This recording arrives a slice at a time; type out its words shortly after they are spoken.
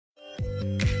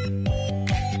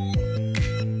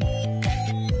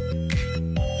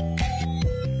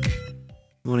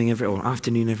Morning, everyone.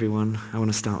 Afternoon, everyone. I want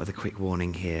to start with a quick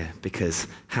warning here because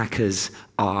hackers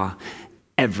are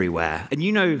everywhere. And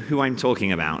you know who I'm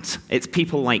talking about. It's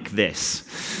people like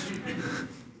this.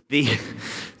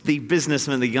 The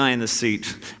businessman, the guy in the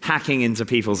suit, hacking into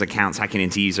people's accounts, hacking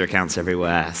into user accounts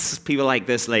everywhere. People like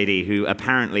this lady who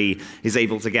apparently is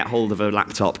able to get hold of a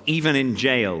laptop, even in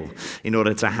jail, in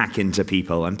order to hack into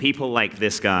people. And people like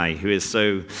this guy who is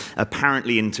so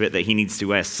apparently into it that he needs to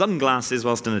wear sunglasses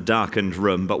whilst in a darkened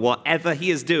room. But whatever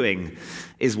he is doing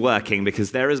is working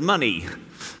because there is money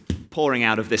pouring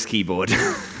out of this keyboard.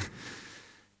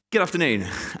 Good afternoon.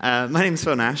 My name's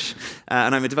Nash,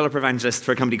 and I'm a developer evangelist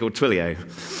for a company called Twilio.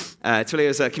 Twilio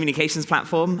is a communications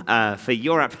platform for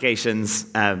your applications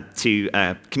to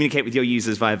communicate with your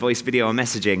users via voice, video, or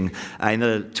messaging in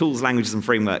the tools, languages, and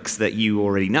frameworks that you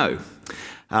already know.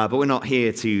 But we're not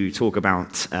here to talk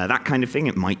about that kind of thing.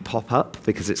 It might pop up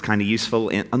because it's kind of useful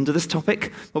under this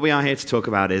topic. What we are here to talk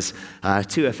about is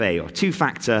 2FA, or Two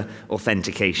Factor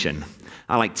Authentication.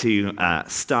 I like to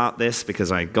start this,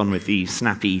 because I've gone with the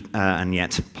snappy and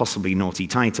yet possibly naughty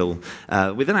title,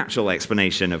 with an actual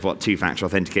explanation of what two-factor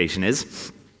authentication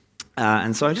is.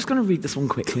 And so I'm just going to read this one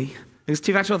quickly. Because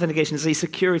two-factor authentication is a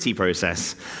security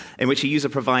process in which a user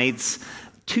provides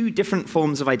two different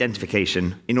forms of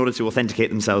identification in order to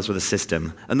authenticate themselves with a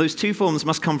system. And those two forms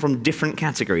must come from different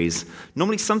categories,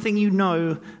 normally something you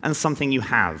know and something you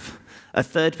have. A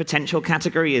third potential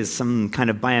category is some kind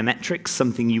of biometrics,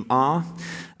 something you are.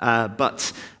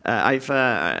 But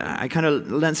I kind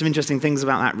of learned some interesting things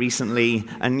about that recently.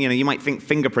 And you might think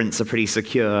fingerprints are pretty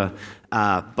secure,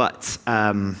 but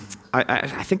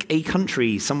I think a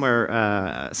country somewhere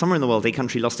in the world, a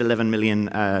country lost 11 million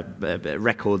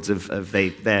records of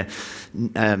their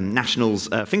nationals'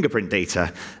 fingerprint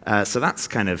data. So that's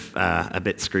kind of a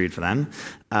bit screwed for them,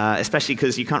 especially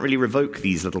because you can't really revoke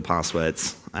these little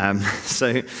passwords.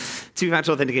 So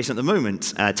two-factor authentication at the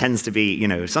moment tends to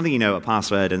be something you know, a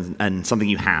password, and something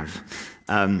you have.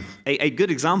 A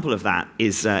good example of that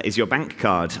is your bank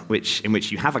card, in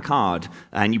which you have a card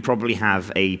and you probably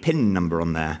have a PIN number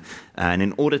on there. And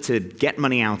in order to get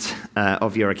money out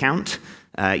of your account,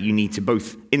 you need to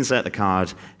both insert the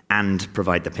card and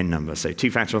provide the PIN number. So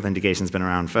two-factor authentication has been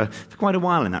around for quite a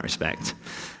while in that respect.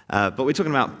 But we're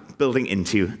talking about building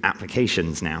into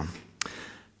applications now.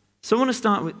 So I want to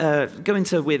start with, go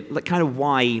into kind of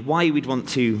why we'd want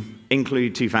to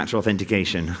include two-factor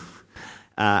authentication.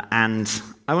 And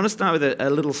I want to start with a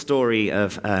little story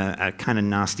of a kind of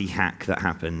nasty hack that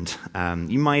happened.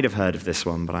 You might have heard of this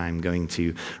one, but I'm going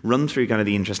to run through kind of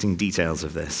the interesting details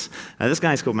of this. This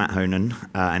guy's called Matt Honan,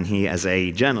 and he is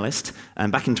a journalist.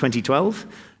 And back in 2012,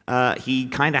 he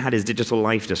kind of had his digital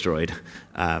life destroyed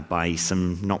by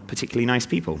some not particularly nice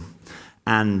people.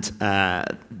 And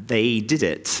they did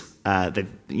it.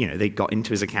 They got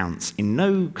into his accounts in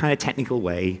no kind of technical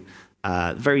way.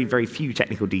 Very, very few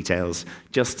technical details,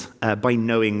 just by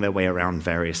knowing their way around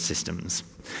various systems.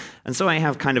 And so I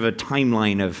have kind of a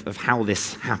timeline of how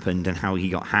this happened and how he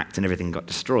got hacked and everything got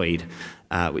destroyed,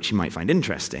 which you might find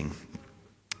interesting.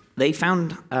 They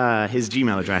found his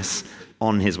Gmail address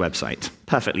on his website.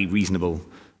 Perfectly reasonable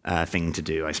thing to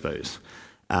do, I suppose.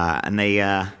 And they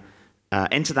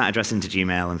entered that address into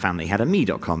Gmail and found that he had a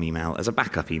me.com email as a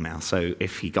backup email. So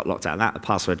if he got locked out of that, the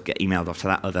password would get emailed off to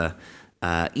that other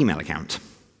email account.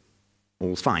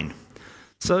 All's fine.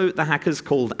 So the hackers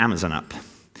called Amazon up,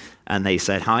 and they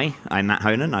said, "Hi, I'm Matt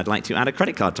Honan. I'd like to add a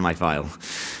credit card to my file."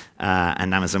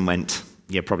 And Amazon went,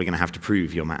 "You're probably going to have to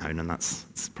prove you're Matt Honan.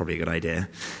 That's probably a good idea."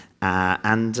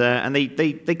 And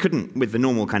they couldn't with the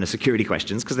normal kind of security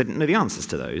questions because they didn't know the answers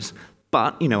to those.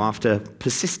 But after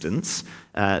persistence,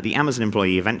 the Amazon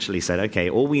employee eventually said, "Okay,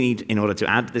 all we need in order to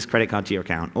add this credit card to your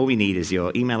account, all we need is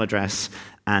your email address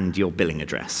and your billing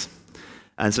address."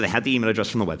 And so they had the email address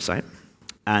from the website,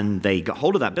 and they got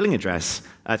hold of that billing address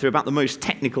through about the most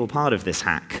technical part of this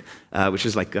hack, which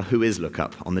was like a whois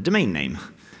lookup on the domain name.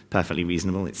 Perfectly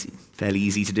reasonable. It's fairly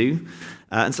easy to do.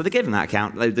 And so they gave him that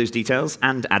account, those details,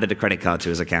 and added a credit card to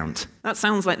his account. That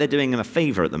sounds like they're doing him a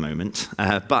favor at the moment,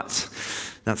 but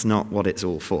that's not what it's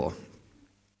all for.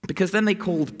 Because then they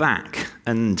called back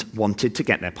and wanted to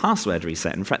get their password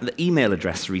reset. In fact, the email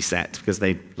address reset because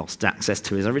they lost access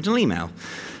to his original email.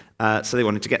 So they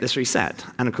wanted to get this reset.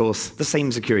 And of course, the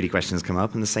same security questions come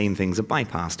up and the same things are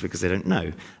bypassed because they don't know.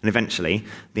 And eventually,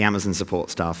 the Amazon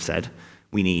support staff said,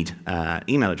 "We need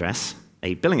email address,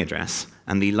 a billing address,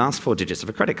 and the last 4 digits of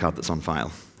a credit card that's on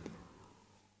file."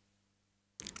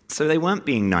 So they weren't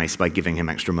being nice by giving him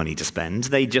extra money to spend.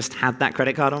 They just had that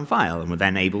credit card on file and were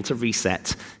then able to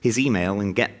reset his email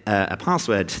and get a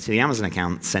password to the Amazon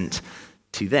account sent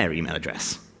to their email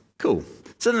address. Cool.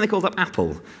 So then they called up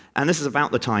Apple, and this is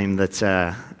about the time that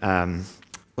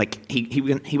he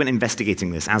went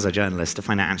investigating this as a journalist to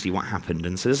find out actually what happened.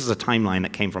 And so this is a timeline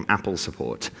that came from Apple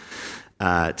support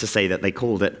to say that they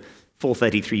called at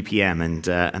 4:33 p.m.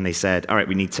 and they said, all right,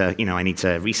 I need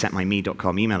to reset my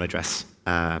me.com email address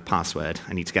password.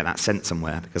 I need to get that sent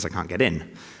somewhere because I can't get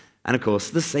in. And of course,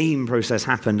 the same process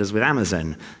happened as with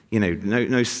Amazon.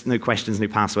 No questions, no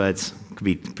passwords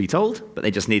could be told, but they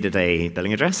just needed a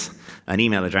billing address, an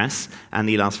email address, and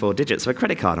the last 4 digits of a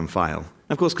credit card on file.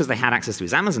 And of course, because they had access to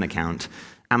his Amazon account,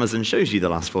 Amazon shows you the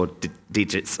last 4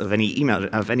 digits of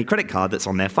any credit card that's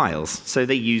on their files. So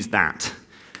they used that.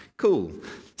 Cool.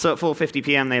 So at 4:50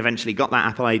 p.m., they eventually got that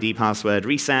Apple ID password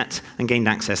reset and gained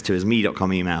access to his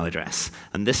me.com email address.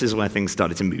 And this is where things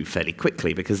started to move fairly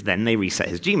quickly, because then they reset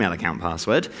his Gmail account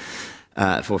password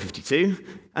at 4:52.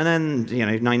 And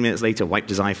then, 9 minutes later, wiped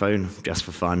his iPhone just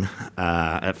for fun.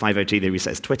 At 5:02, they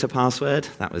reset his Twitter password.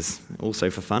 That was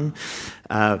also for fun.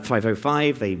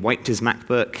 5:05, they wiped his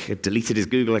MacBook, deleted his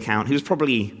Google account. He was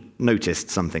probably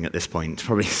noticed something at this point.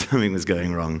 Probably something was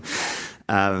going wrong.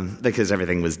 Because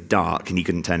everything was dark and you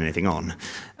couldn't turn anything on.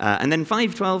 And then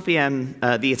 5:12 p.m.,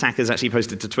 the attackers actually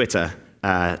posted to Twitter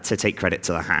to take credit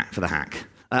for the hack.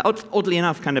 Oddly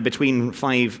enough, kind of between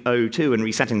 5:02 and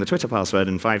resetting the Twitter password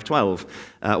and 5:12,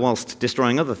 whilst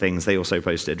destroying other things, they also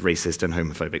posted racist and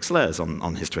homophobic slurs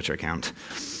on his Twitter account,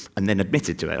 and then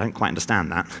admitted to it. I don't quite understand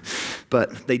that,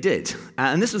 but they did.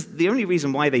 And this was the only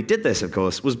reason why they did this, of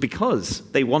course, was because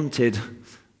they wanted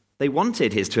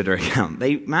his Twitter account.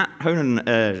 Matt Honan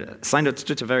signed up to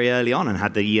Twitter very early on and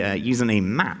had the username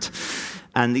Matt.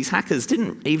 And these hackers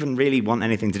didn't even really want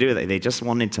anything to do with it. They just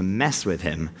wanted to mess with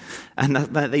him. And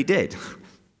that they did.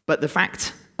 But the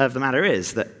fact of the matter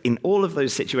is that in all of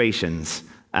those situations,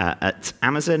 at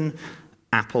Amazon,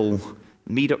 Apple,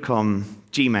 me.com,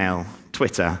 Gmail,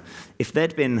 Twitter, if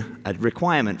there'd been a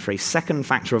requirement for a second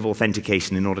factor of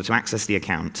authentication in order to access the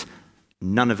account,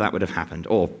 none of that would have happened.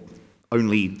 Or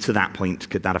only to that point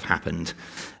could that have happened.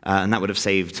 And that would have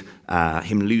saved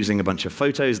him losing a bunch of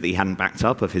photos that he hadn't backed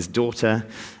up of his daughter,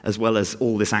 as well as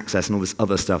all this access and all this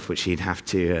other stuff which he had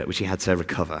to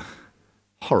recover.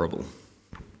 Horrible.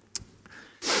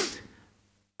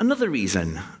 Another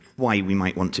reason why we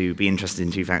might want to be interested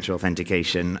in two-factor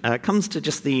authentication comes to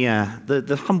just the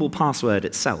humble password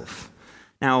itself.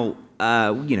 Now,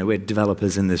 we're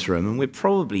developers in this room, and we're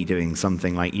probably doing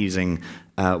something like using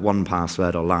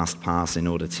 1Password or LastPass in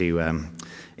order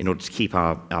to keep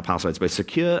our passwords both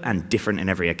secure and different in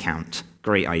every account.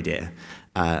 Great idea.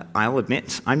 I'll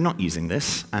admit I'm not using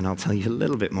this, and I'll tell you a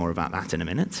little bit more about that in a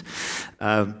minute.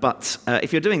 But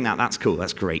if you're doing that, that's cool.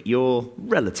 That's great. You're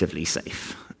relatively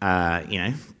safe,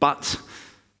 But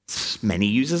many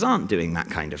users aren't doing that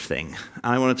kind of thing.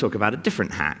 I want to talk about a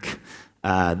different hack.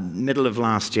 Middle of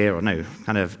last year, or no,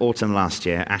 kind of autumn last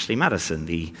year, Ashley Madison,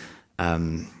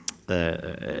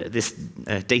 this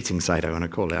dating site, I want to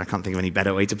call it. I can't think of any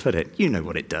better way to put it. You know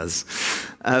what it does.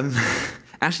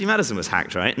 Ashley Madison was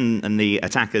hacked, right? And the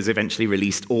attackers eventually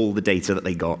released all the data that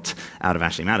they got out of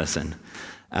Ashley Madison.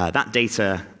 That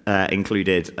data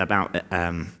included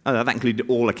that included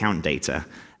all account data.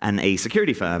 And a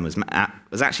security firm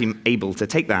was actually able to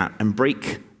take that and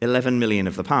break 11 million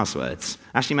of the passwords.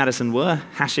 Ashley Madison were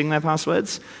hashing their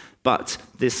passwords, but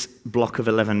this block of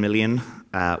 11 million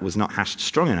was not hashed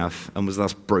strong enough and was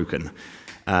thus broken.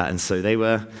 And so they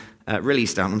were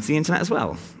released out onto the internet as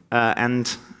well. And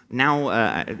now,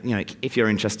 if you're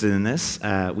interested in this,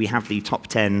 we have the top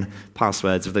 10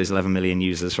 passwords of those 11 million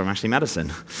users from Ashley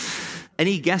Madison.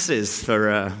 Any guesses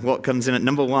for what comes in at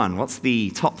number 1? What's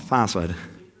the top password?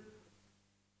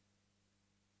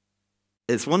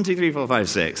 It's 1, 2, 3, 4, 5,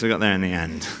 6. We got there in the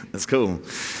end. That's cool.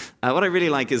 What I really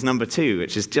like is number 2,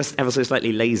 which is just ever so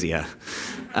slightly lazier.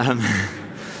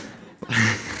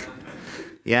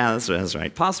 Yeah, that's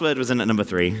right. Password was in at number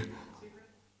 3.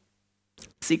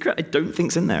 Secret, I don't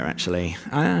think's in there, actually.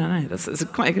 I don't know. That's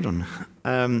quite a good one.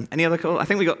 Any other call? I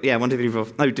think we got, 1, 2, 3, 4.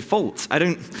 No, default. I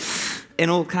don't, in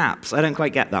all caps. I don't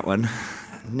quite get that one.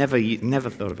 Never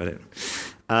thought about it.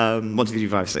 1, 2, 3,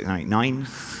 4, 5, 6, 9.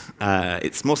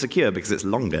 It's more secure because it's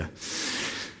longer.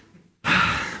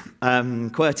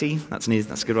 QWERTY, that's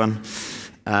a good one.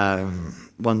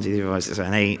 1, 2, 3, 4, 5, 6,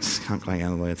 7, 8. Can't quite get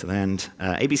all the way to the end.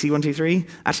 ABC 1, 2, 3.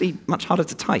 Actually, much harder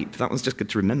to type. That one's just good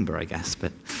to remember, I guess.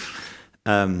 But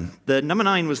the number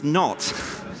 9 was not.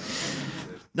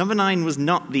 Number 9 was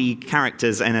not the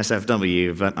characters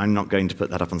NSFW, but I'm not going to put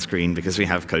that up on screen because we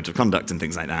have codes of conduct and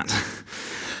things like that.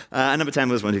 And number 10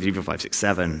 was 1, 2, 3, 4, 5, 6,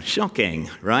 7. Shocking,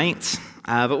 right?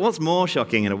 But what's more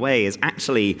shocking in a way is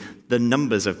actually the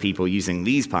numbers of people using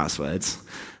these passwords.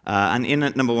 And in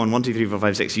at number 1, 1, 2, 3, 4,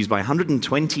 5, 6, used by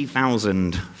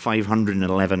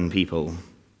 120,511 people.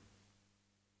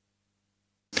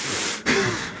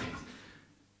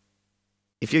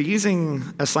 If you're using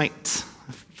a site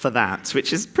for that,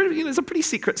 which is it's a pretty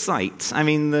secret site. I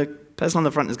mean, the person on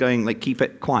the front is going, like, keep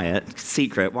it quiet,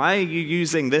 secret. Why are you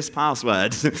using this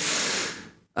password?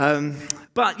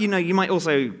 But, you might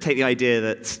also take the idea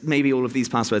that maybe all of these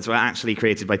passwords were actually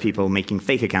created by people making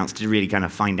fake accounts to really kind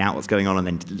of find out what's going on and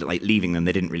then, like, leaving them.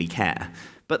 They didn't really care.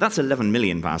 But that's 11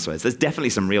 million passwords. There's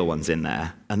definitely some real ones in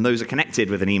there. And those are connected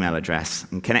with an email address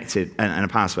and connected and a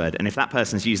password. And if that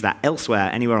person's used that elsewhere,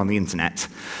 anywhere on the internet,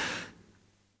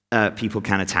 people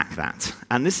can attack that.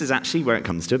 And this is actually where it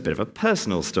comes to a bit of a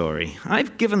personal story.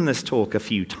 I've given this talk a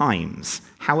few times.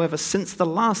 However, since the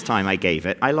last time I gave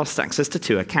it, I lost access to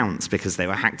 2 accounts because they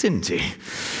were hacked into.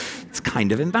 It's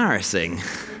kind of embarrassing.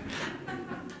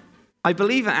 I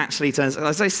believe it actually turns,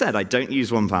 as I said, I don't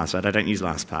use 1Password, I don't use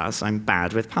LastPass, I'm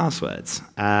bad with passwords.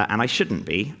 And I shouldn't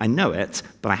be, I know it,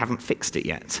 but I haven't fixed it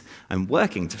yet. I'm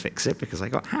working to fix it because I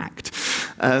got hacked.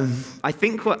 I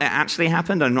think what actually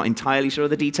happened, I'm not entirely sure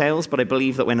of the details, but I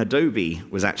believe that when Adobe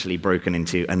was actually broken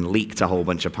into and leaked a whole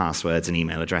bunch of passwords and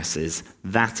email addresses,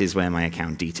 that is where my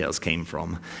account details came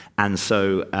from. And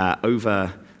so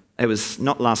it was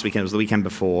not last weekend, it was the weekend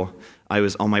before, I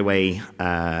was on my way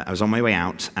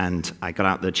out, and I got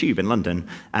out the tube in London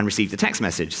and received a text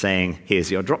message saying, here's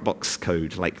your Dropbox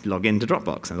code, like, log into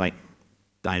Dropbox. And I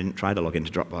didn't try to log into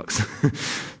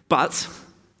Dropbox. But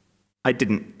I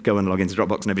didn't go and log into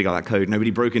Dropbox, nobody got that code,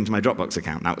 nobody broke into my Dropbox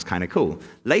account. That was kind of cool.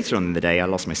 Later on in the day, I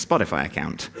lost my Spotify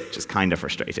account, which is kind of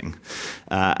frustrating.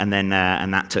 And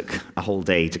that took a whole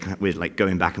day with, like,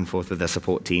 going back and forth with the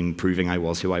support team, proving I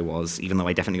was who I was, even though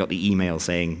I definitely got the email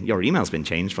saying, your email's been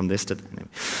changed from this to...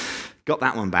 Got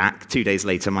that one back. 2 days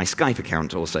later, my Skype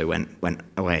account also went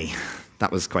away.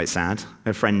 That was quite sad.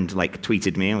 A friend, like,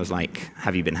 tweeted me and was like,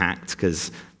 have you been hacked?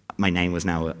 Because my name was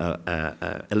now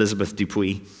Elizabeth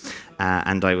Dupuy.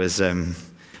 And I was, it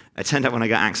turned out when I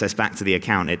got access back to the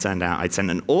account, it turned out I'd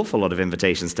sent an awful lot of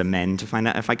invitations to men to find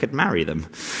out if I could marry them.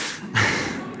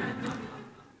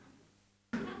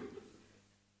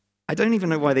 I don't even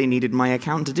know why they needed my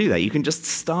account to do that. You can just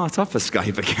start up a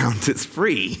Skype account, it's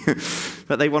free.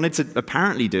 But they wanted to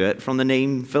apparently do it from the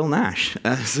name Phil Nash.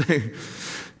 So,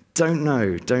 don't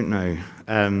know.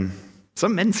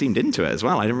 Some men seemed into it as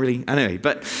well. Anyway,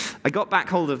 but I got back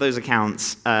hold of those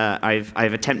accounts. I've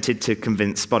attempted to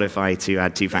convince Spotify to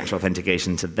add two-factor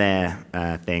authentication to their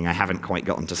thing. I haven't quite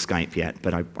gotten to Skype yet,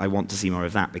 but I want to see more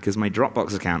of that because my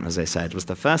Dropbox account, as I said, was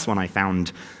the first one I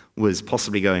found was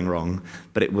possibly going wrong,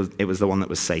 but it was the one that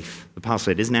was safe. The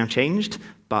password is now changed,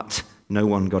 but no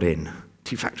one got in.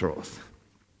 Two-factor auth.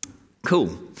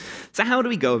 Cool. So how do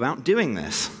we go about doing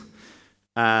this?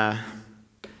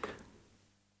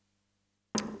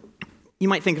 You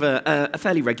might think of a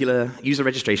fairly regular user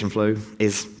registration flow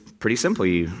is pretty simple.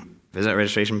 You visit a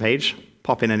registration page,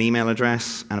 pop in an email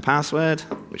address and a password,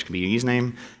 which can be your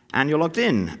username, and you're logged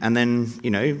in. And then,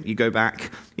 you go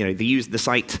back, the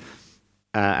site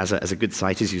as a good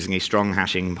site is using a strong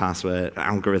hashing password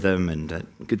algorithm and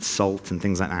good salt and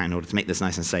things like that in order to make this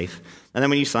nice and safe. And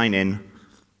then when you sign in,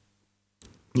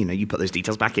 you put those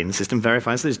details back in, the system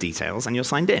verifies those details, and you're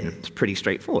signed in. It's pretty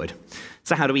straightforward.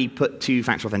 So how do we put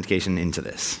two-factor authentication into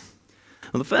this?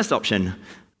 Well, the first option,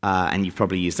 and you've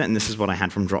probably used it, and this is what I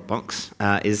had from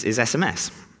Dropbox, is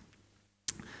SMS.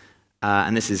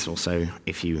 And this is also,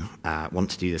 if you want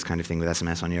to do this kind of thing with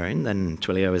SMS on your own, then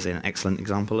Twilio is an excellent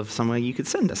example of somewhere you could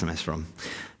send SMS from.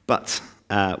 But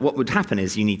what would happen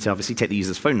is you need to obviously take the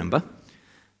user's phone number,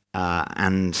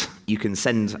 and you can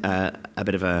send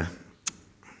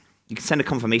You can send a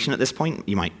confirmation at this point.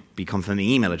 You might be confirming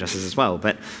email addresses as well.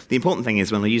 But the important thing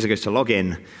is when the user goes to log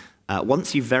in,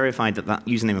 once you've verified that that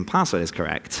username and password is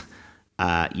correct,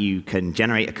 you can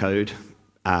generate a code.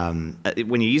 When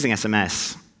you're using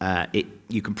SMS,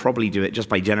 you can probably do it just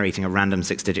by generating a random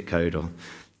 6-digit code. Or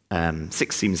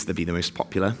 6 seems to be the most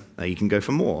popular. You can go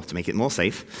for more to make it more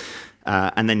safe.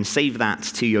 And then save that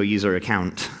to your user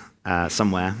account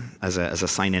somewhere as a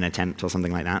sign-in attempt or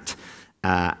something like that.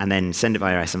 And then send it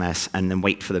via SMS, and then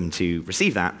wait for them to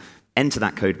receive that, enter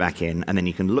that code back in, and then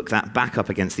you can look that back up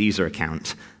against the user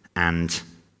account, and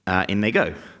in they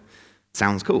go.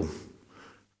 Sounds cool.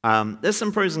 There's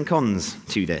some pros and cons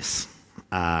to this.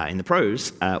 In the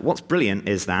pros, what's brilliant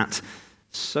is that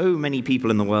so many people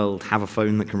in the world have a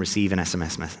phone that can receive an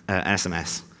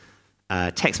SMS.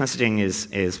 Text messaging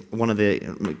is one of the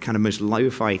kind of most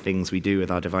lo-fi things we do with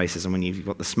our devices, and when you've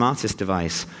got the smartest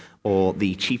device or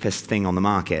the cheapest thing on the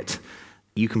market,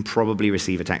 you can probably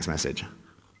receive a text message.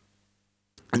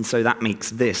 And so that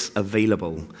makes this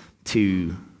available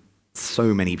to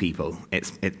so many people.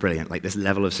 It's brilliant. Like, this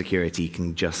level of security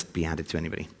can just be added to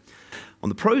anybody. On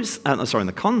the on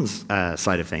the cons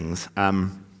side of things,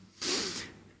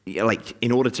 like,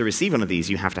 in order to receive one of these,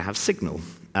 you have to have signal.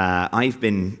 I've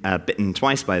been bitten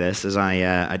twice by this, as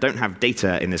I don't have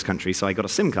data in this country, so I got a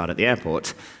SIM card at the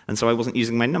airport, and so I wasn't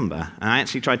using my number. And I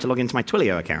actually tried to log into my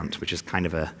Twilio account, which is kind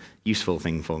of a useful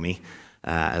thing for me,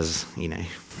 as, you know,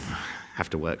 have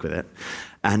to work with it.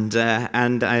 And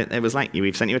it was like,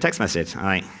 we've sent you a text message.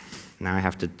 Now I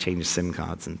have to change SIM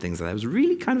cards and things like that. It was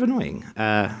really kind of annoying.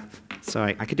 So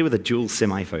I could do with a dual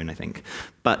SIM iPhone, I think.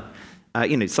 But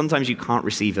you know, sometimes you can't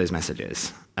receive those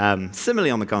messages.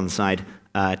 Similarly, on the cons side,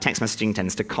 text messaging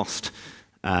tends to cost.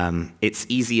 It's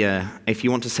easier, if you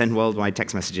want to send worldwide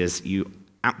text messages, you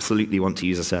absolutely want to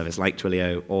use a service like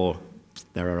Twilio, or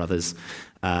there are others.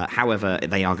 However,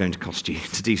 they are going to cost you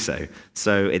to do so.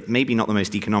 So it may be not the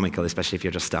most economical, especially if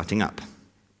you're just starting up.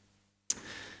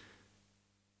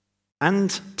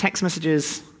 And text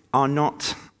messages are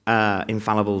not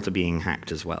infallible to being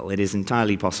hacked as well. It is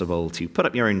entirely possible to put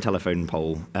up your own telephone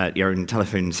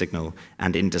signal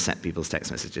and intercept people's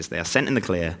text messages. They are sent in the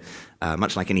clear,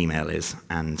 much like an email is.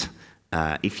 And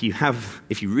if you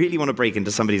really want to break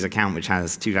into somebody's account which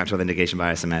has two-factor authentication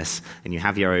by SMS, and you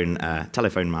have your own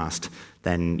telephone mast,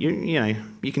 then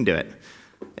you can do it.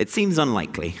 It seems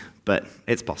unlikely, but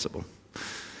it's possible.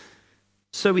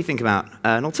 So we think about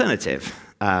an alternative,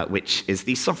 which is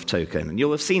the soft token. And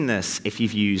you'll have seen this if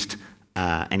you've used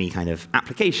any kind of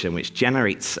application which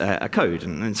generates a code.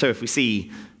 And so if we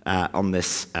see on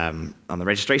the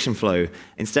registration flow,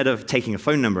 instead of taking a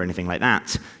phone number or anything like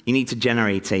that, you need to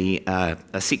generate a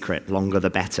secret, longer the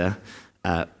better,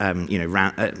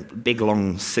 big,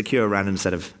 long, secure, random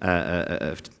set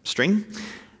of string,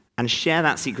 and share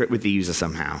that secret with the user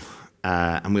somehow.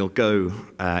 And we'll go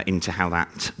into how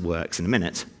that works in a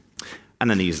minute. And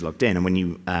then the user's logged in, and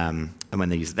when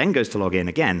the user then goes to log in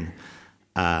again,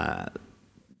 the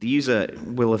user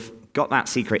will have got that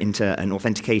secret into an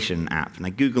authentication app. Now,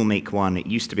 Google make one. It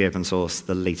used to be open source.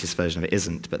 The latest version of it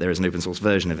isn't, but there is an open source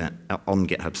version of it on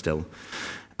GitHub still.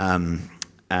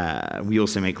 We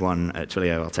also make one at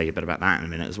Twilio. I'll tell you a bit about that in a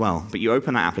minute as well. But you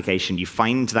open that application, you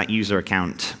find that user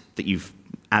account that you've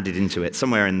added into it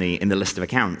somewhere in the list of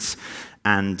accounts.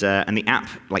 And the app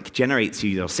generates you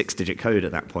your 6-digit code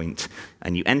at that point,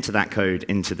 and you enter that code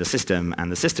into the system,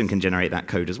 and the system can generate that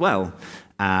code as well.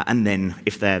 And then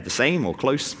if they're the same or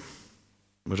close,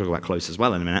 we'll talk about close as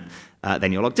well in a minute,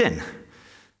 then you're logged in.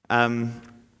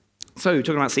 So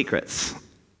talking about secrets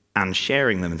and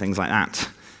sharing them and things like that,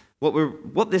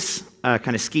 what this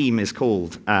kind of scheme is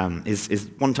called is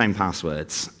one-time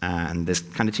passwords, and there's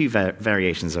kind of two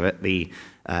variations of it. The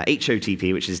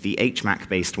HOTP, which is the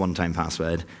HMAC-based one-time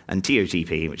password, and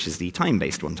TOTP, which is the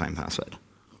time-based one-time password.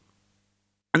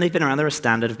 And they've been around. They're a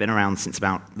standard. Have been around since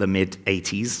about the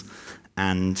mid-'80s,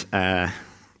 and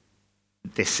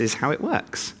this is how it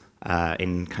works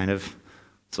in kind of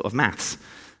sort of maths.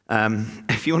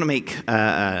 If you want to make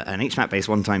an HMAC-based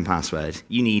one-time password,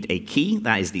 you need a key,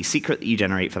 that is the secret that you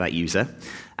generate for that user,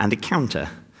 and a counter.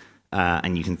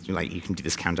 And you can do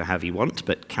this counter however you want,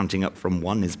 but counting up from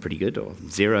 1 is pretty good, or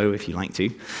 0 if you like to.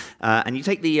 And you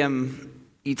take the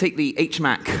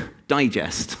HMAC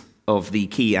digest of the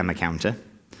key and the counter,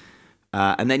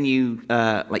 and then you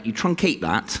truncate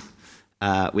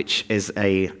that, which is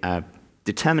a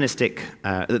deterministic.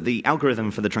 The algorithm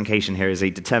for the truncation here is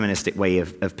a deterministic way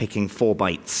of picking 4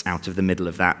 bytes out of the middle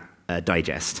of that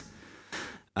digest.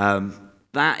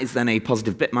 That is then a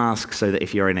positive bit mask, so that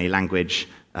if you're in a language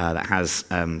that has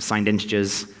signed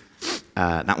integers,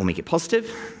 that will make it positive.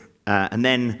 And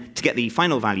then to get the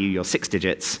final value, your 6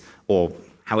 digits, or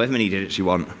however many digits you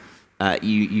want,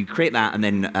 you create that and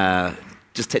then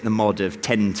just take the mod of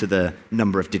 10 to the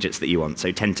number of digits that you want.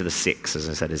 So 10 to the 6, as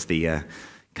I said, is the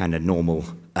kind of normal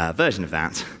version of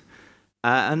that.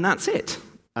 And that's it.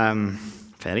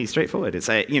 Fairly straightforward. It's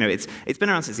been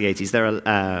around since the 80s. There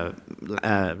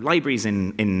are libraries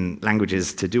in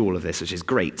languages to do all of this, which is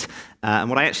great. And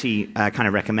what I actually kind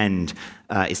of recommend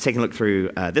is taking a look through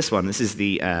this one. This is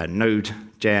the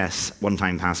Node.js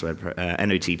one-time password,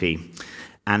 NOTP.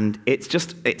 And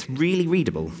it's really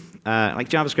readable. Like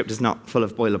JavaScript is not full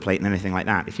of boilerplate and anything like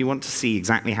that. If you want to see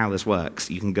exactly how this works,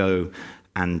 you can go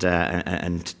and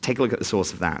take a look at the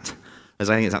source of that, as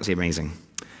I think it's absolutely amazing.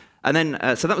 And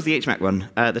then, so that was the HMAC one.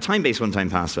 The time-based one-time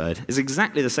password is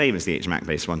exactly the same as the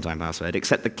HMAC-based one-time password,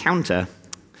 except the counter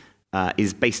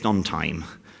is based on time.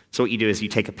 So what you do is you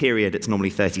take a period, it's normally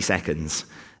 30 seconds.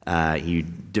 You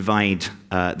divide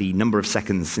the number of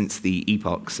seconds since the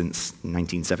epoch, since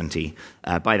 1970,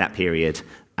 by that period,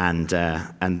 and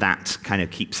that kind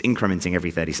of keeps incrementing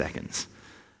every 30 seconds.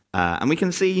 And we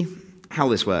can see how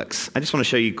this works. I just want to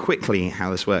show you quickly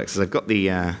how this works. I've got the,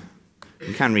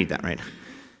 you can read that, right?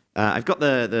 I've got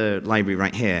the library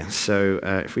right here. So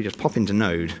if we just pop into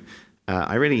Node,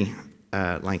 I really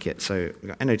like it. So we've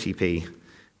got NOTP.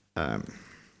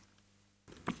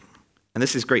 And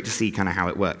this is great to see kind of how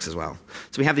it works as well.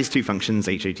 So we have these two functions,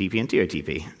 HOTP and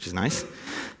TOTP, which is nice.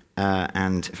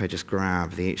 And if I just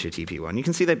grab the HOTP one, you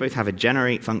can see they both have a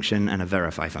generate function and a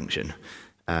verify function.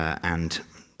 And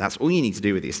that's all you need to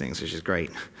do with these things, which is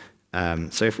great.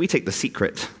 So if we take the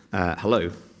secret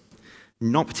hello,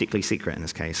 not particularly secret in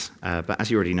this case, but as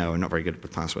you already know, I'm not very good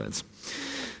with passwords.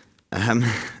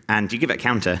 And you give it a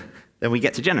counter, then we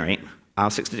get to generate our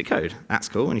 6-digit code. That's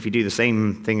cool. And if you do the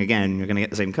same thing again, you're going to get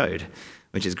the same code,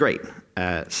 which is great.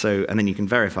 And then you can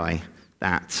verify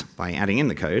that by adding in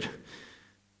the code,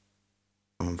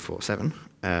 147,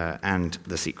 and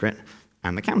the secret,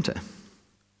 and the counter.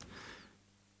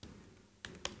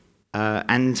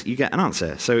 And you get an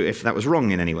answer. So if that was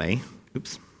wrong in any way,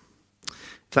 oops.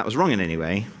 If that was wrong in any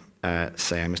way,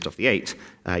 say I missed off the 8,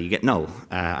 you get null.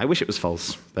 I wish it was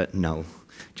false, but null.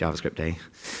 JavaScript day.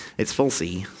 It's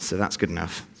falsy, so that's good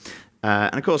enough.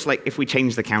 And of course, like if we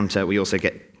change the counter, we also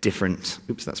get different.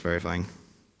 Oops, that's verifying.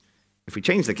 If we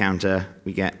change the counter,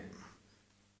 we get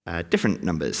different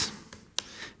numbers.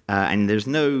 And there's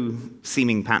no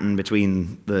seeming pattern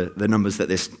between the numbers that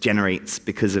this generates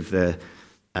because of the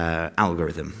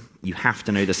algorithm. You have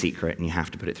to know the secret, and you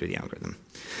have to put it through the algorithm.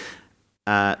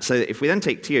 So if we then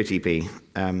take TOTP,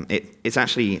 it's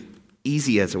actually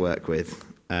easier to work with,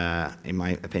 in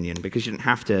my opinion, because you don't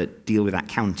have to deal with that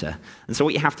counter. And so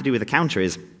what you have to do with the counter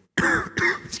is,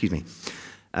 excuse me,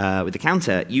 with the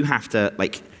counter, you have to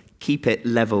like keep it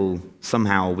level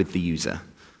somehow with the user.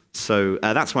 So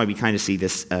that's why we kind of see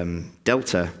this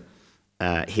delta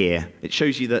here. It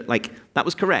shows you that like that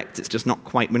was correct. It's just not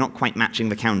quite. We're not quite matching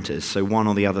the counters. So one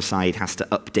or the other side has to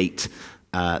update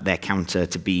their counter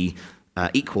to be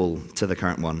equal to the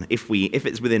current one if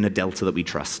it's within a delta that we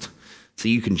trust. So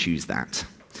you can choose that.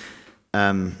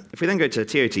 If we then go to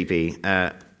TOTP,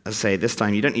 as I say, this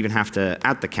time you don't even have to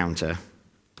add the counter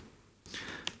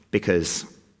because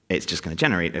it's just going to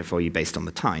generate it for you based on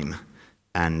the time.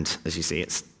 And as you see,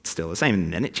 it's still the same.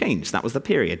 And then it changed. That was the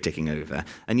period ticking over.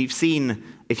 And you've seen,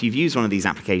 if you've used one of these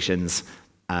applications,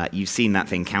 you've seen that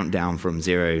thing count down from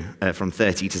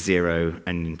 30 to 0,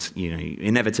 and you know,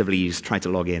 inevitably you try to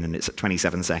log in, and it's at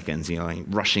 27 seconds. You're like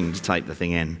rushing to type the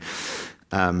thing in.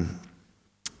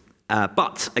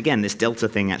 But again, this delta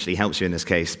thing actually helps you in this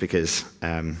case because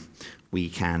we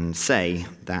can say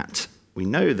that we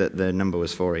know that the number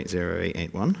was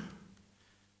 480,881,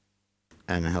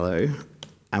 and hello,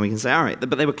 and we can say, all right,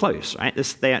 but they were close, right?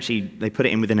 They put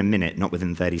it in within a minute, not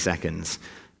within 30 seconds,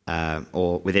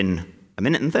 or within a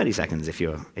minute and 30 seconds if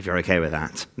you're okay with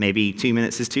that. Maybe 2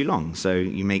 minutes is too long, so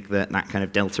you make that kind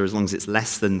of delta as long as it's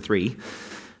less than 3.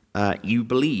 You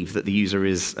believe that the user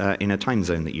is in a time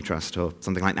zone that you trust or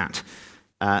something like that.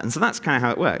 And so that's kind of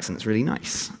how it works, and it's really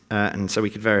nice. And so we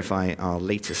could verify our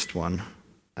latest one.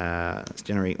 Let's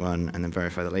generate one and then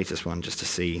verify the latest one just to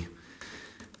see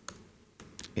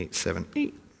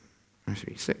 878,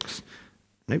 936.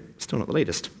 Nope, still not the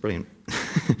latest. Brilliant.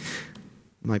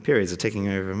 My periods are taking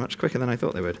over much quicker than I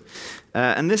thought they would.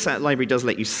 And this library does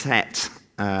let you set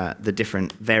the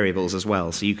different variables as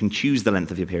well. So you can choose the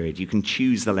length of your period. You can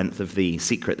choose the length of the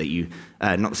secret that you,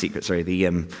 not the secret, sorry,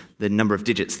 the number of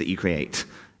digits that you create.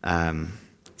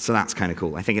 So that's kind of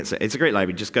cool. I think it's a great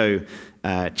library. Just go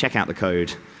check out the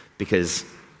code because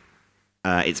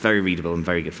it's very readable and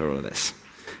very good for all of this.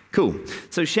 Cool.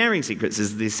 So sharing secrets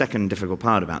is the second difficult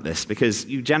part about this because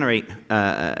you generate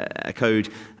a code.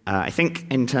 I think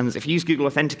in terms, if you use Google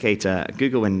Authenticator,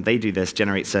 Google, when they do this,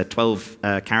 generates a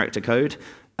 12-character code.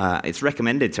 It's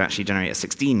recommended to actually generate a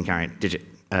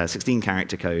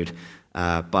 16-character code,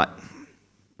 but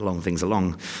long things are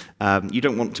long. You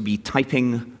don't want to be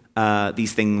typing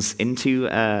these things into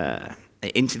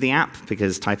the app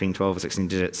because typing 12 or 16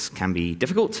 digits can be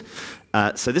difficult.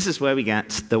 So this is where we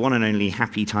get the one and only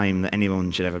happy time that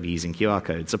anyone should ever be using QR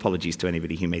codes. Apologies to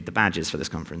anybody who made the badges for this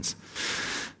conference.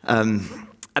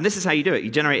 And this is how you do it.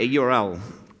 You generate a URL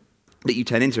that you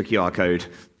turn into a QR code,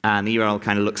 and the URL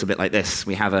kind of looks a bit like this.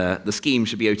 We have the scheme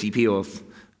should be OTP auth.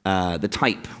 The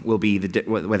type will be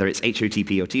whether it's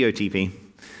HOTP or TOTP.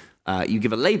 You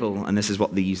give a label, and this is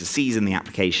what the user sees in the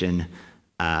application.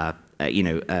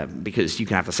 Because you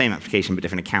can have the same application but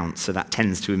different accounts, so that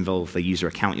tends to involve the user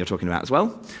account you're talking about as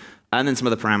well. And then some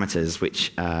other parameters,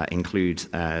 which include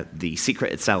the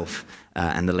secret itself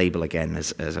and the label again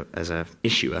as a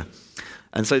issuer.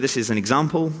 And so this is an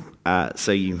example. This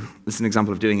is an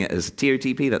example of doing it as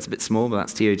TOTP. That's a bit small, but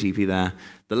that's TOTP there.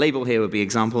 The label here would be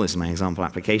example. This is my example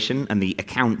application. And the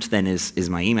account then is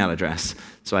my email address.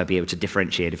 So I'd be able to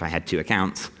differentiate if I had two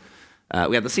accounts.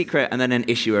 We have the secret, and then an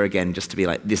issuer again, just to be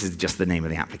like, this is just the name of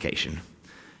the application.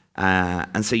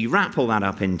 And so you wrap all that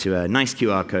up into a nice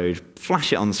QR code,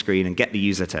 flash it on the screen, and get the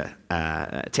user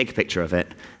to take a picture of it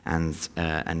and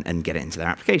get it into their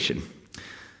application.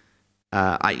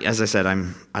 As I said,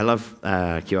 I love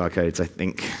QR codes. I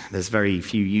think there's very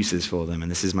few uses for them, and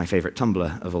this is my favorite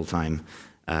Tumblr of all time.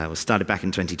 It was started back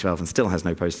in 2012 and still has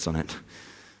no posts on it.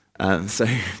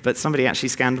 But somebody actually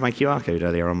scanned my QR code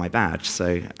earlier on my badge,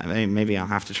 so maybe I'll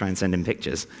have to try and send him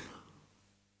pictures.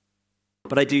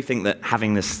 But I do think that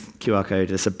having this QR code,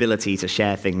 this ability to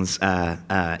share things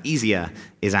easier,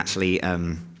 is actually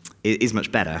is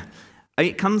much better.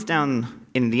 It comes down,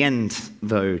 in the end,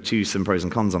 though, to some pros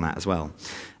and cons on that as well.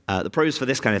 The pros for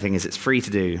this kind of thing is it's free to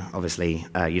do, obviously.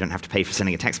 You don't have to pay for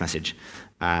sending a text message.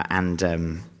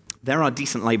 And there are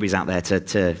decent libraries out there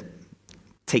to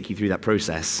take you through that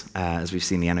process, as we've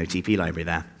seen the NOTP library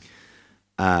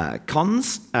there.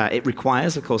 Cons, it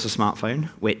requires, of course, a smartphone,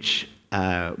 which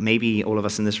maybe all of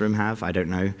us in this room have, I don't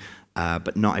know,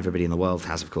 but not everybody in the world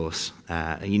has, of course.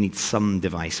 You need some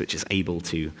device which is able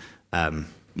to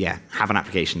have an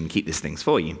application and keep these things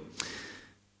for you.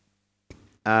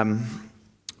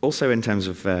 Also, in terms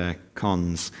of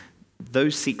cons,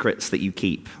 those secrets that you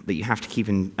keep, that you have to keep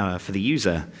in, for the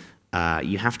user,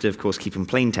 you have to, of course, keep in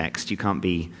plain text. You can't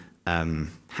be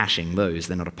hashing those.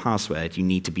 They're not a password. You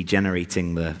need to be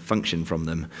generating the function from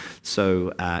them.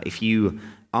 So if you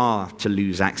are to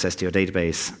lose access to your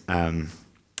database,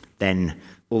 then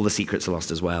all the secrets are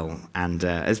lost as well. And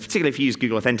particularly if you use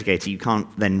Google Authenticator, you can't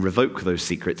then revoke those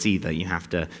secrets either. You have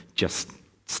to just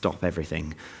stop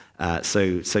everything.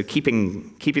 So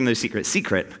keeping those secrets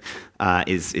secret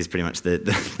is pretty much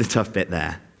the tough bit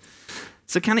there.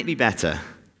 So can it be better?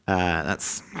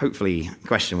 That's hopefully a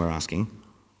question we're asking.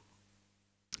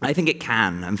 I think it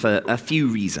can, and for a few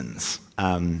reasons.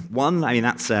 One, I mean,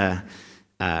 that's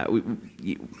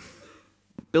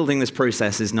building this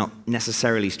process is not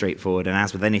necessarily straightforward, and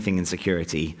as with anything in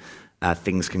security,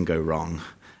 things can go wrong.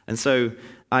 And so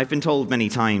I've been told many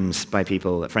times by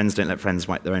people that friends don't let friends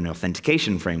write their own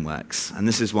authentication frameworks, and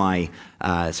this is why,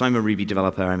 so I'm a Ruby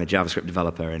developer, I'm a JavaScript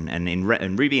developer, and in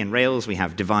Ruby and Rails we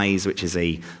have Devise, which is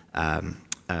a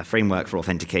framework for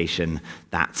authentication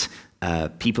that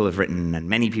people have written and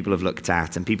many people have looked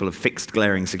at, and people have fixed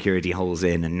glaring security holes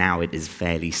in, and now it is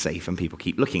fairly safe and people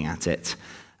keep looking at it.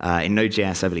 In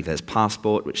Node.js, I believe there's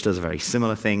Passport, which does a very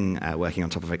similar thing, working on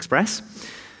top of Express.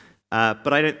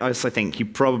 But I also think you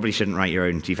probably shouldn't write your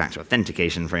own two-factor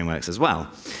authentication frameworks as well.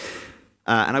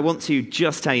 And I want to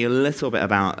just tell you a little bit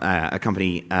about a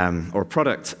company or a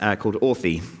product called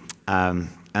Authy.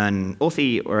 And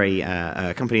Authy are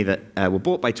a company that were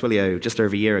bought by Twilio just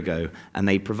over a year ago, and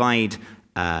they provide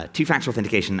two-factor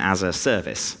authentication as a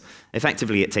service.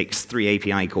 Effectively, it takes 3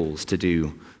 API calls to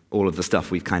do all of the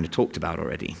stuff we've kind of talked about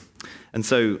already. And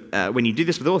so when you do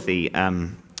this with Authy,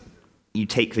 you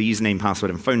take the username, password,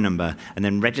 and phone number, and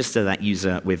then register that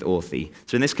user with Authy.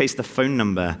 So in this case, the phone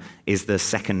number is the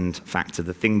second factor,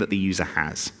 the thing that the user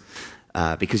has.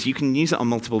 Because you can use it on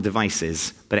multiple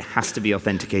devices, but it has to be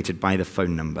authenticated by the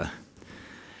phone number.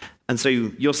 And so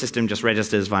your system just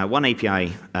registers via one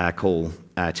API call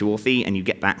to Authy, and you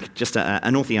get back just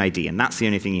an Authy ID, and that's the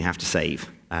only thing you have to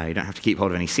save. You don't have to keep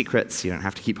hold of any secrets. You don't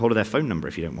have to keep hold of their phone number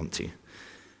if you don't want to.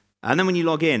 And then when you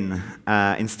log in,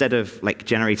 instead of like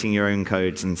generating your own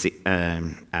codes and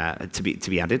to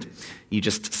be added, you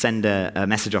just send a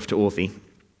message off to Authy,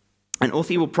 and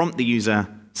Authy will prompt the user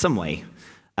some way.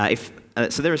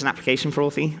 So there is an application for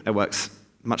Authy. It works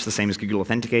much the same as Google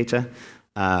Authenticator.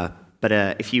 But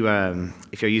if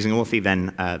you're using Authy,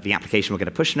 then the application will get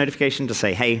a push notification to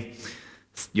say, hey,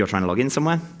 you're trying to log in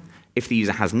somewhere. If the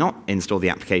user has not installed the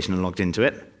application and logged into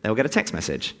it, they'll get a text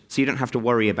message. So you don't have to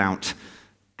worry about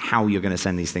how you're going to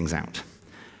send these things out.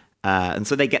 And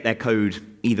so they get their code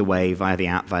either way, via the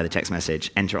app, via the text message,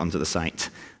 enter it onto the site.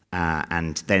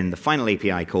 And then the final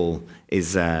API call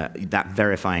is that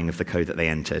verifying of the code that they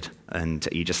entered. And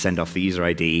you just send off the user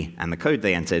ID and the code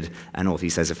they entered, and Authy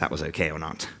says if that was OK or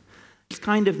not. It's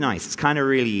kind of nice. It's kind of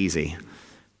really easy.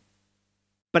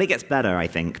 But it gets better, I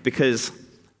think, because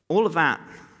all of that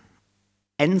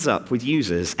ends up with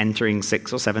users entering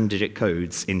 6 or 7-digit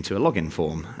codes into a login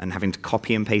form and having to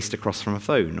copy and paste across from a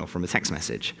phone or from a text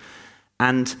message.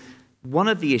 And one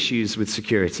of the issues with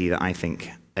security that I think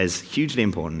is hugely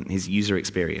important is user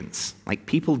experience. Like,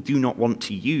 people do not want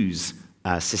to use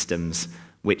systems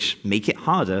which make it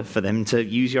harder for them to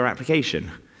use your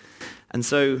application. And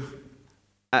so,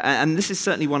 and this is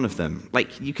certainly one of them.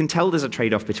 Like, you can tell there's a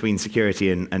trade-off between security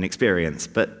and experience,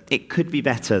 but it could be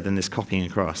better than this copying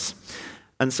across.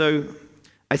 And so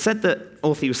I said that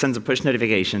Auth sends a push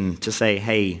notification to say,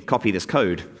 hey, copy this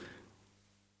code.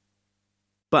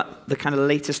 But the kind of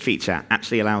latest feature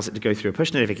actually allows it to go through a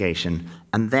push notification,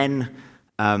 and then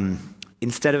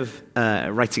instead of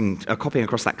copying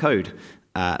across that code,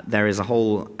 there is a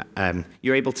whole,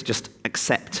 you're able to just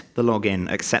accept the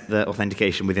login, accept the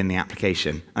authentication within the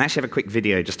application. I actually have a quick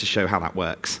video just to show how that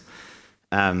works.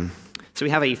 So we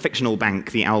have a fictional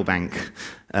bank, the Owl Bank,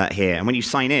 here, and when you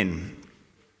sign in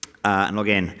and log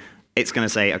in, it's going to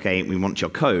say, OK, we want your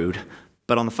code.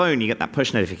 But on the phone, you get that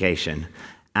push notification.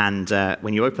 And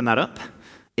when you open that up,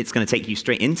 it's going to take you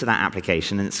straight into that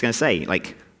application, and it's going to say,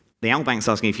 like, the Owl Bank's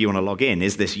asking if you want to log in,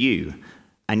 is this you?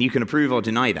 And you can approve or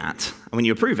deny that. And when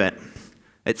you approve it,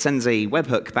 it sends a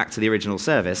webhook back to the original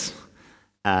service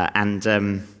and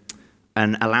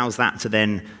allows that to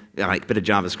then, like a bit of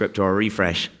JavaScript or a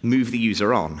refresh, move the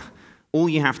user on. All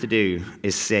you have to do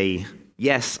is say,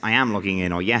 yes, I am logging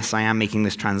in, or yes, I am making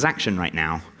this transaction right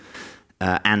now,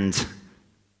 and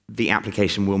the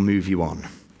application will move you on.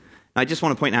 I just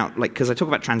want to point out, like, because I talk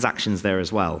about transactions there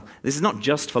as well, this is not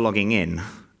just for logging in.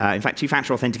 In fact,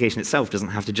 two-factor authentication itself doesn't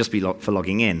have to just be for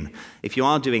logging in. If you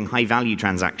are doing high-value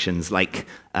transactions, like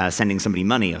sending somebody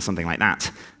money or something like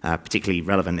that, particularly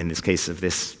relevant in this case of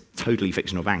this totally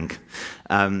fictional bank,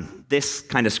 this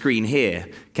kind of screen here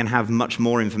can have much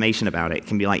more information about it. It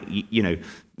can be like, you know,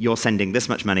 you're sending this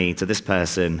much money to this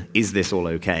person. Is this all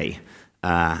OK?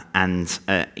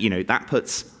 You know, that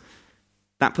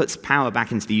puts power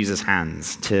back into the user's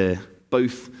hands to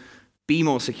both be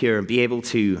more secure and be able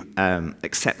to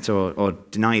accept or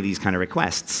deny these kind of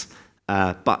requests,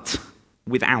 but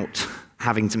without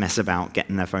having to mess about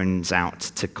getting their phones out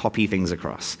to copy things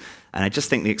across. And I just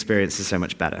think the experience is so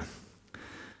much better.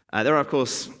 There are, of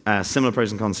course, similar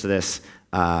pros and cons to this.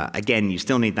 Again, you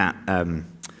still need that.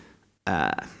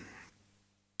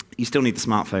 You still need the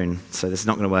smartphone, so this is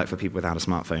not going to work for people without a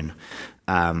smartphone.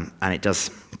 And it does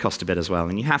cost a bit as well.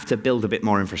 And you have to build a bit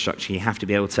more infrastructure. You have to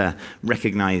be able to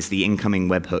recognize the incoming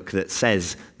webhook that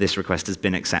says this request has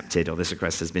been accepted or this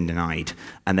request has been denied,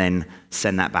 and then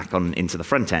send that back on into the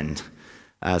front end.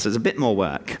 So it's a bit more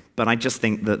work. But I just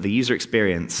think that the user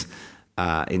experience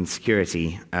in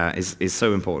security is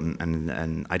so important,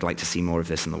 and I'd like to see more of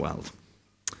this in the world.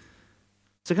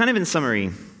 So kind of in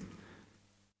summary,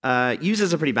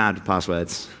 users are pretty bad with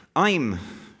passwords. I'm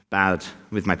bad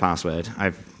with my password.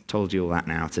 I've told you all that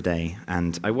now today.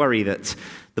 And I worry that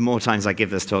the more times I give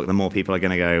this talk, the more people are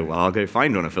going to go, well, I'll go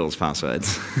find one of Phil's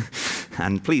passwords.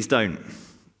 And please don't.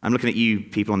 I'm looking at you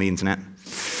people on the internet.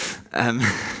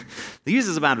 The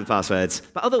users are bad with passwords,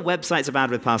 but other websites are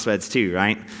bad with passwords too,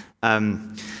 right?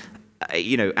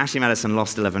 You know, Ashley Madison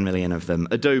lost 11 million of them.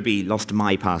 Adobe lost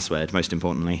my password, most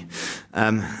importantly.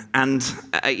 You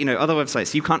know, other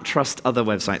websites, you can't trust other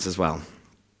websites as well.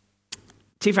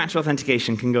 Two-factor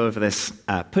authentication can go over this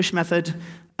push method,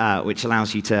 which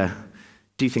allows you to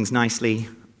do things nicely,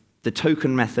 the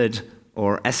token method,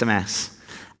 or SMS.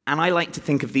 And I like to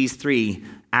think of these three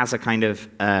as a kind of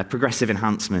progressive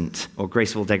enhancement or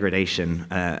graceful degradation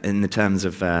in the terms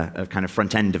of kind of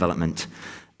front-end development.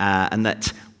 And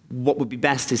that what would be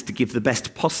best is to give the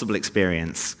best possible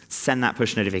experience, send that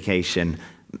push notification,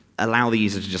 allow the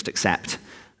user to just accept,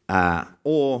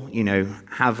 or, you know,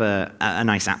 have a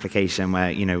nice application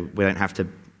where, you know, we don't have to,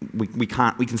 we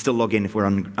can still log in if we're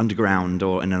underground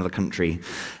or in another country.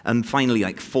 And finally,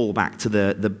 like, fall back to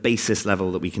the basis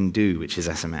level that we can do, which is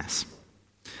SMS.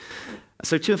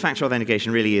 So two-factor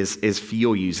authentication really is for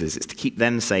your users. It's to keep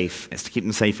them safe. It's to keep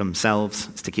them safe from themselves.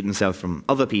 It's to keep them safe from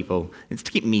other people. It's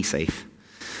to keep me safe.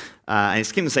 And it's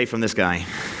to keep them safe from this guy,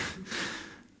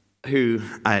 who,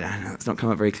 it's not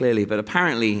come up very clearly, but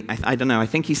apparently, I don't know, I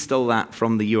think he stole that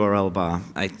from the URL bar.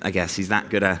 I guess he's that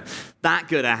good a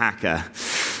hacker.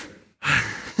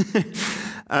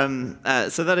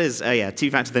 So that is, yeah,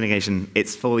 two-factor authentication.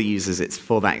 It's for the users. It's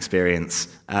for that experience.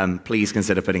 Please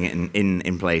consider putting it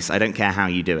in place. I don't care how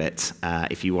you do it.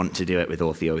 If you want to do it with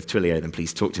Auth or with Twilio, then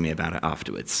please talk to me about it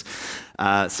afterwards.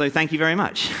 So thank you very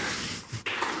much.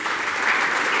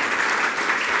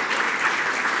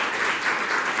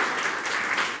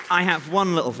 I have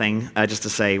one little thing just to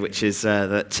say, which is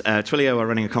that Twilio are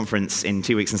running a conference in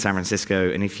 2 weeks in San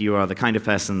Francisco, and if you are the kind of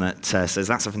person that says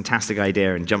that's a fantastic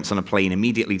idea and jumps on a plane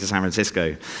immediately to San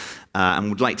Francisco and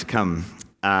would like to come,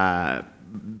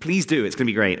 please do. It's going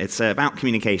to be great. It's about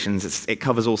communications. It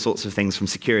covers all sorts of things from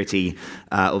security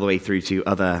all the way through to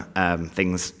other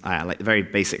things like the very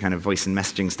basic kind of voice and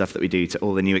messaging stuff that we do to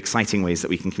all the new exciting ways that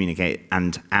we can communicate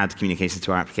and add communications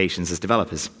to our applications as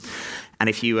developers. And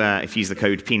if you use the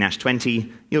code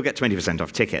PNASH20, you'll get 20%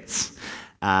 off tickets.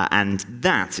 And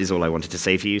that is all I wanted to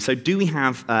say for you. So do we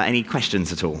have any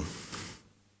questions at all?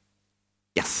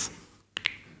 Yes.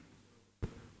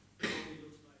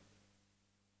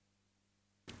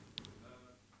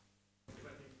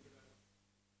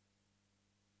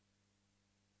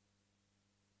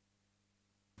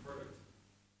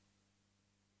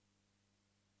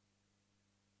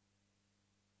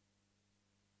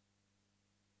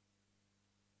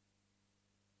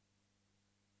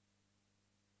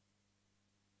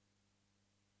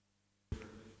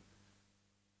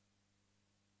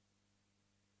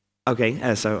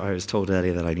 Okay, so I was told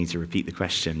earlier that I need to repeat the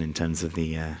question in terms of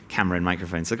the camera and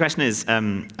microphone. So the question is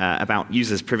about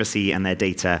users' privacy and their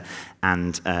data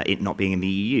and it not being in the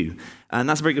EU. And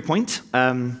that's a very good point.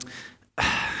 I'm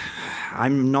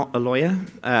not a lawyer,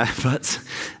 but so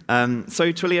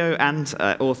Twilio and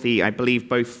Authy, I believe,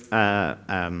 both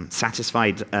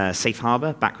satisfied safe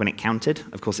harbor back when it counted.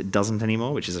 Of course, it doesn't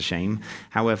anymore, which is a shame.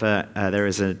 However, there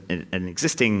is an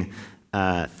existing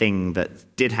thing that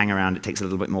did hang around. It takes a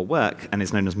little bit more work and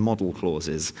is known as model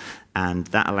clauses, and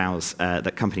that allows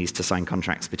that companies to sign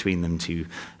contracts between them to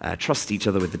trust each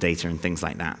other with the data and things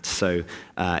like that. So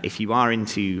if you are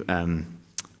into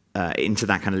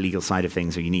that kind of legal side of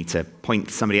things, or you need to point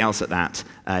somebody else at that,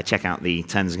 check out the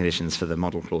terms and conditions for the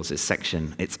model clauses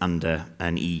section. It's under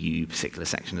an EU particular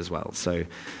section as well. So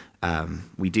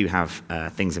we do have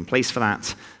things in place for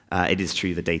that. It is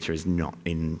true the data is not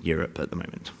in Europe at the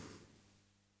moment.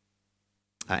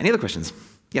 Any other questions?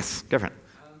 Yes, go for it.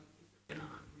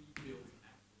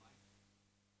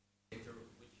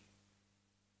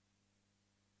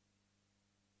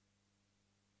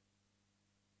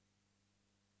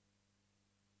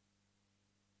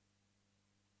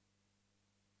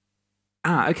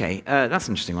 Okay, that's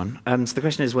an interesting one. So the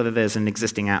question is whether there's an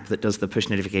existing app that does the push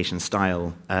notification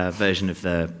style version of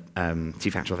the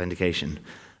two-factor authentication.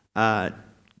 Not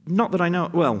that I know.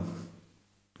 Well,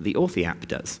 the Authy app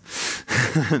does.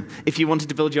 If you wanted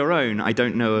to build your own, I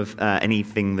don't know of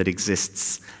anything that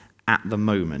exists at the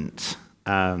moment.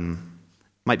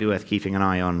 Might be worth keeping an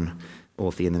eye on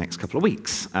Authy in the next couple of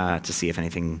weeks to see if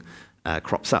anything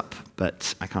crops up,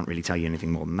 but I can't really tell you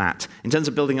anything more than that. In terms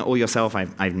of building it all yourself, I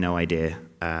have no idea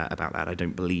about that. I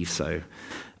don't believe so.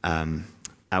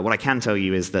 What I can tell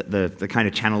you is that the kind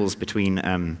of channels between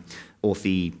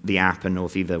Authy, the app, and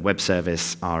Authy, the web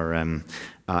service, are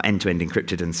end-to-end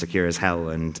encrypted and secure as hell,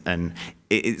 and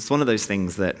it's one of those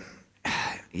things that,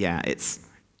 yeah, it's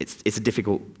a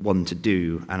difficult one to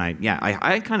do, and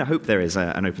I kind of hope there is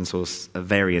an open source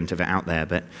variant of it out there,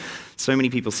 but so many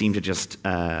people seem to just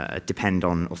depend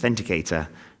on Authenticator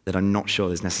that I'm not sure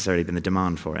there's necessarily been the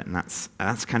demand for it, and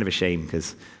that's kind of a shame,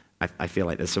 because I feel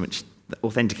like there's so much.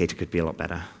 Authenticator could be a lot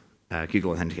better.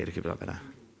 Google Authenticator could be a lot better.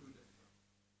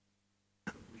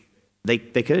 They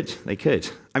could.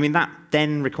 I mean, that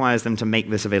then requires them to make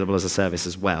this available as a service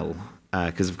as well,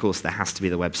 because of course there has to be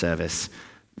the web service,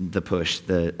 the push,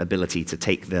 the ability to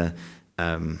take the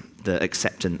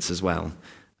acceptance as well.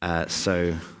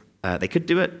 So they could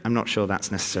do it. I'm not sure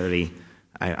that's necessarily.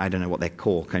 I don't know what their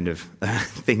core kind of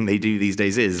thing they do these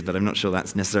days is, but I'm not sure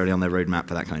that's necessarily on their roadmap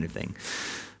for that kind of thing.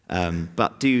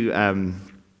 But do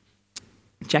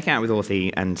check out with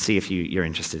Authy and see if you're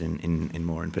interested in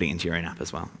more and putting it into your own app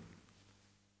as well.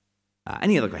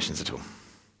 Any other questions at all?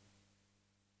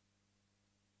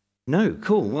 No?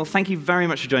 Cool. Well, thank you very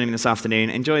much for joining me this afternoon.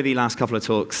 Enjoy the last couple of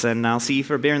talks, and I'll see you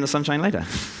for a beer in the sunshine later.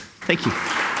 Thank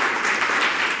you.